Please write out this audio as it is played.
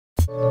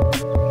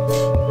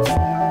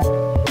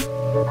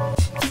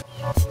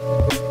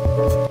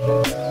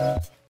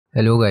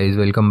Hello guys,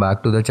 welcome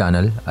back to the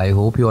channel. I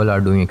hope you all are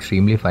doing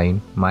extremely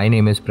fine. My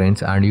name is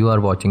Prince and you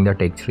are watching the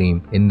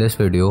TechStream. In this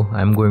video,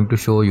 I am going to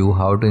show you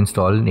how to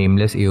install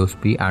Nameless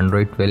AOSP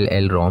Android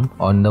 12L ROM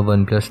on the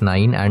Oneplus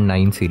 9 and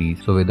 9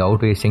 series. So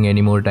without wasting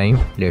any more time,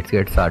 let's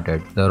get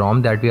started. The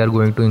ROM that we are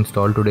going to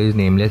install today is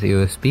Nameless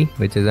AOSP,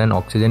 which is an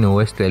Oxygen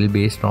OS 12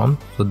 based ROM.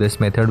 So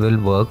this method will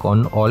work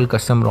on all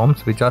custom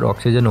ROMs which are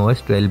Oxygen OS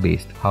 12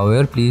 based.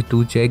 However, please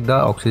do check the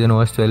Oxygen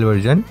OS 12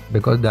 version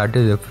because that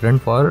is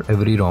different for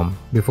every ROM.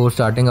 Before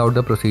starting out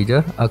the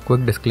procedure, a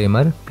quick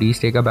disclaimer, please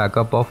take a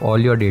backup of all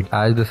your data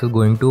as this is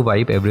going to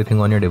wipe everything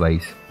on your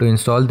device. To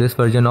install this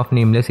version of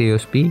Nameless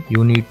AOSP,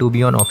 you need to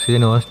be on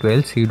Oxygen OS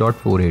 12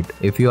 3.48.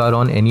 If you are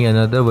on any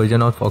another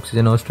version of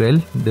Oxygen OS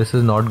 12, this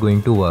is not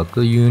going to work.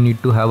 So you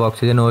need to have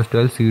Oxygen OS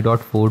 12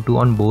 3.42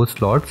 on both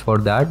slots. For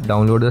that,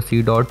 download the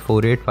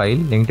 3.48 file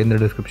linked in the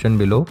description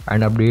below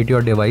and update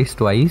your device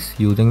twice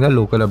using the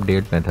local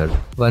update method.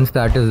 Once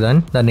that is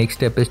done, the next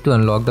step is to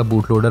unlock the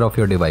bootloader of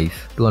your device.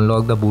 To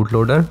unlock the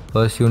bootloader,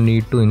 first you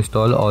need to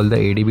install all the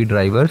ADB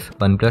drivers,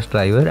 Oneplus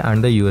driver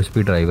and the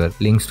USB driver.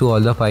 Links to all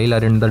the file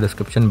are in the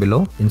description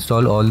below.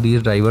 Install all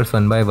these drivers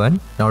one by one.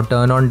 Now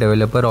turn on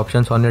developer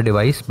options on your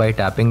device by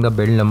tapping the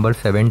build number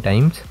 7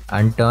 times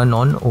and turn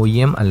on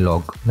OEM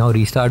unlock. Now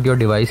restart your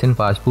device in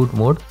fastboot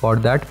mode. For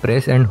that,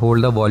 press and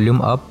hold the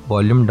volume up,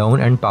 volume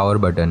down and power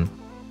button.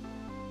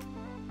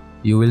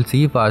 You will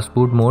see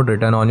fastboot mode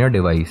written on your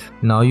device.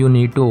 Now you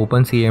need to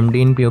open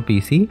CMD in your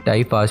PC,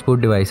 type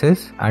fastboot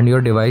devices and your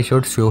device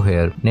should show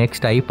here. Next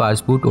type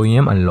fastboot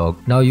OEM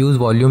unlock. Now use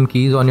volume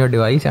keys on your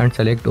device and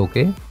select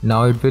OK.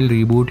 Now it will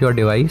reboot your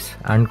device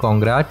and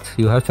congrats,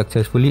 you have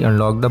successfully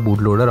unlocked the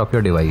bootloader of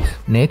your device.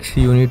 Next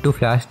you need to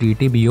flash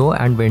dtbo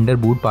and vendor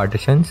boot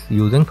partitions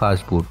using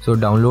fastboot. So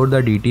download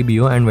the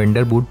dtbo and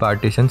vendor boot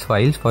partitions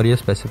files for your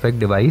specific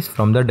device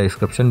from the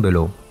description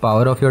below.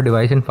 Power off your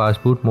device in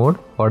fastboot mode.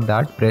 For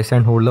that, press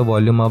and hold the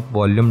volume up,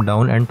 volume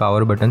down and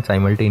power button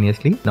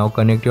simultaneously. Now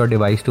connect your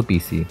device to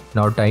PC.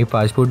 Now type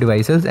fastboot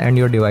devices and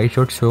your device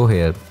should show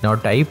here. Now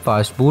type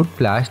fastboot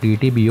flash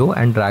dtbo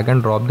and drag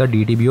and drop the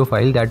dtbo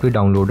file that we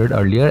downloaded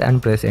earlier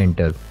and press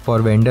enter.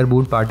 For vendor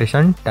boot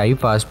partition, type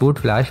fastboot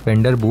flash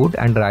vendor boot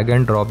and drag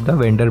and drop the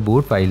vendor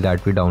boot file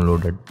that we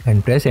downloaded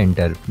and press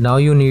enter. Now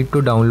you need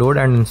to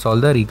download and install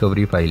the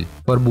recovery file.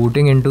 For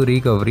booting into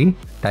recovery,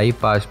 type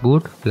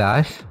fastboot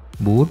flash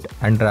boot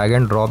and drag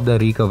and drop the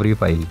recovery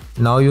file.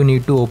 Now you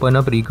need to open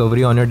up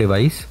recovery on your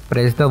device.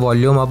 Press the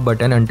volume up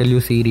button until you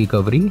see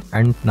recovery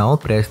and now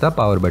press the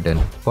power button.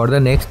 For the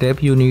next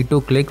step, you need to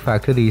click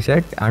factory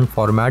reset and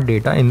format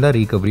data in the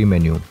recovery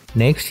menu.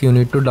 Next, you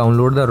need to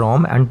download the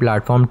ROM and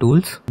platform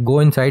tools.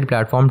 Go inside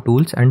platform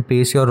tools and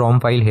paste your ROM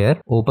file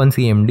here. Open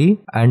CMD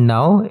and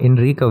now in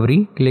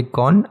recovery, click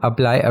on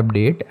apply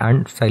update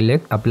and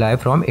select apply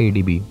from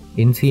ADB.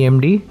 In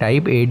CMD,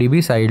 type ADB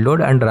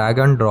sideload and drag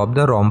and drop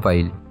the ROM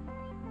file.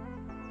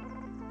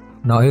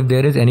 Now if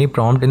there is any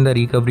prompt in the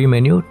recovery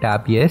menu,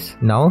 tap yes.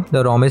 Now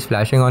the ROM is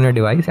flashing on your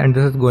device and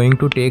this is going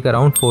to take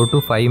around 4 to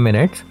 5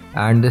 minutes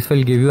and this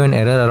will give you an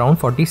error around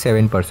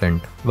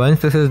 47%.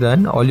 Once this is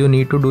done, all you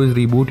need to do is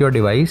reboot your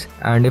device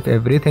and if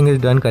everything is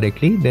done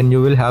correctly, then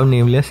you will have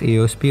Nameless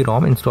AOSP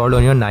ROM installed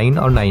on your 9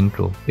 or 9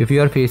 Pro. If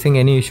you are facing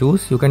any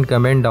issues, you can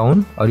comment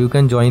down or you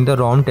can join the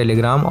ROM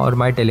Telegram or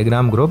my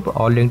Telegram group,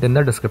 all linked in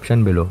the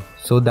description below.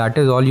 So that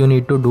is all you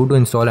need to do to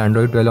install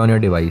Android 12 on your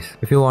device.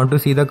 If you want to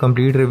see the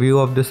complete review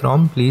of this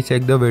ROM, please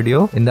check the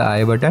video in the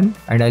I button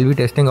and I'll be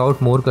testing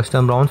out more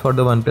custom ROMs for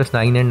the Oneplus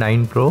 9 and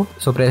 9 Pro.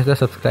 So press the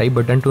subscribe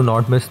button to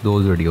not miss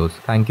those videos.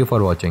 Thank you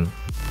for watching.